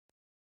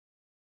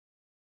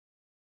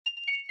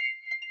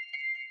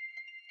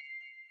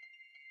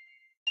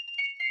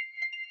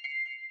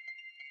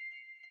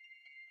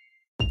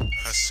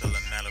hustle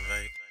and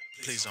elevate.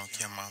 Please don't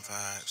kill my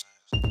vibes.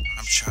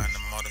 I'm trying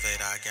to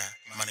motivate, I got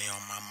money on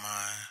my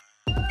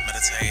mind.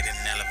 Meditate and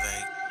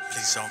elevate.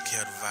 Please don't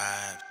kill the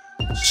vibe.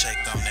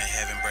 Shake on the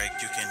heaven break,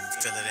 you can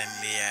feel it in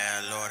the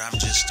air. Lord, I'm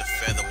just a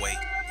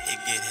featherweight. It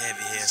get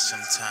heavy here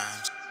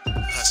sometimes.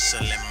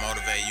 Hustle and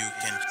motivate, you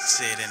can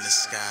see it in the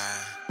sky.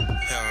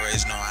 Hell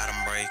raise no atom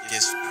break,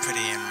 it's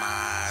pretty in my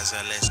eyes.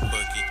 Let's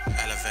boogie,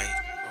 elevate.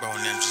 Bro,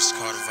 them just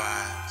caught a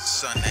vibe.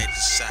 Sunday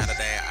to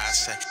Saturday, I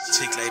say,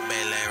 Tikle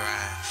Bele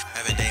ride.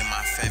 Every day my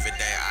favorite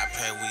day, I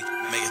pray we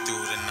make it through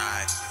the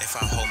night. If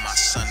I hold my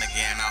son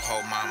again, I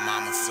hope my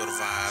mama feel the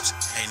vibes.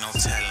 Ain't no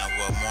telling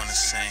what morning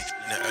sing,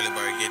 the early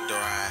bird get the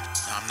ride.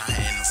 I'm not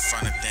in the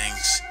front of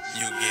things,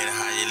 you get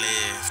how you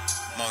live.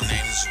 More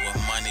names what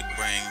money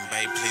bring,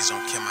 babe, please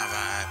don't kill my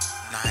vibe.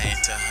 Nah, I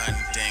ain't to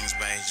hunting things,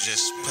 babe,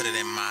 just put it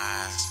in my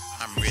eyes.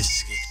 I'm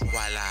risky,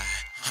 while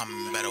I'm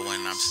better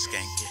when I'm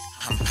skanky.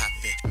 I'm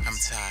poppy, I'm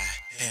tired,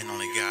 and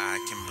only God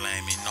can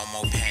blame me. No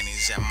more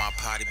panties at my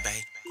party,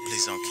 babe.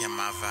 Please don't kill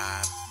my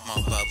vibe.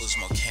 More bubbles,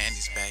 more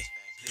candies, babe.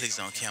 Please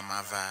don't kill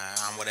my vibe.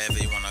 I'm whatever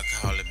you wanna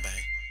call it,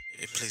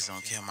 babe. Please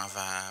don't kill my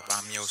vibe.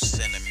 I'm your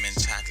cinnamon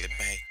chocolate,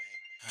 babe.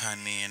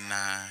 Honey and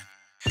nine.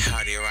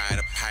 Hardy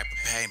ride a piper,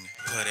 pay me.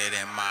 Put it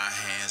in my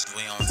hands.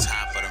 We on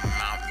top of the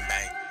mountain,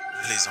 babe.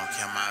 Please don't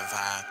kill my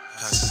vibe.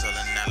 Hustle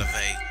and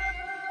elevate.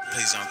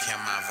 Please don't kill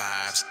my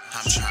vibes.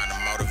 I'm trying to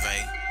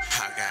motivate.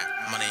 I got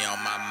money on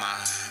my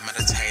mind.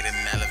 Meditate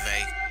and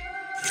elevate.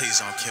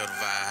 Please don't kill the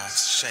vibes.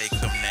 Shake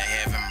them to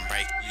heaven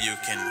break. You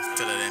can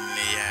feel it in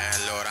the air.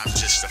 Lord, I'm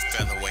just a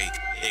featherweight.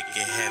 It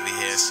get heavy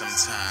here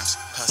sometimes.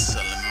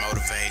 Hustle and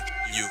motivate.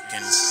 You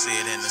can see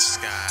it in the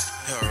sky.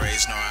 Hell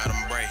raise no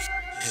atom break.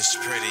 It's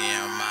pretty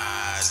in my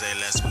eyes. Hey,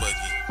 let's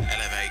boogie.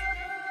 Elevate.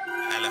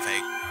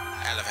 Elevate.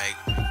 Elevate.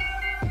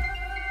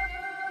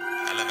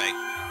 Elevate.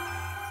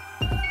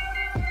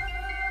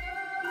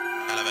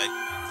 Elevate,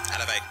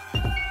 elevate,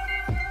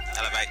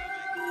 elevate,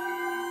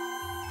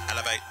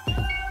 elevate,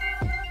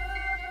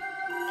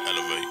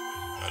 elevate,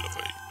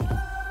 elevate,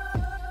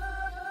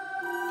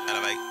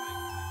 elevate.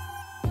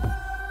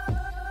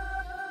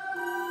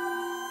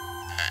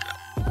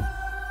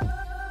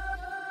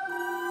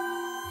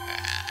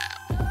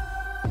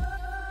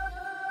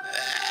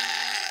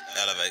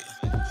 Elevate,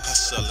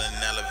 hustle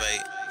and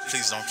elevate.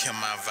 Please don't kill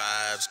my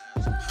vibes.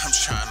 I'm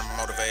trying to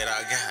motivate.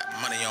 I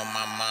got money on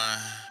my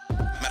mind.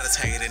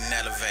 Meditate and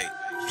elevate.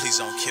 Please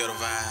don't kill the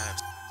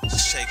vibes.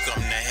 Shake them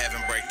to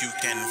heaven break. You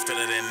can feel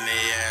it in the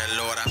air.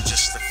 Lord, I'm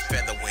just a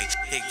featherweight.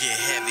 It get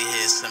heavy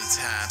here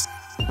sometimes.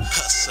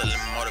 Hustle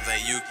and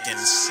motivate. You can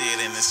see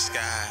it in the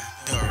sky.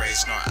 Don't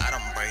race no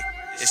atom break.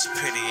 It's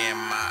pretty in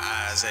my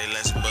eyes. Hey,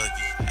 let's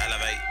boogie.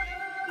 Elevate.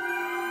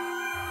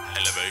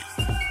 Elevate.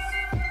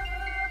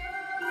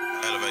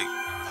 Elevate.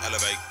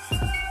 Elevate.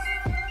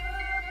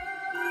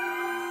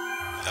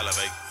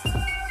 Elevate.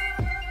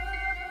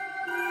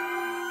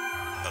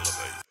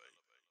 Elevate.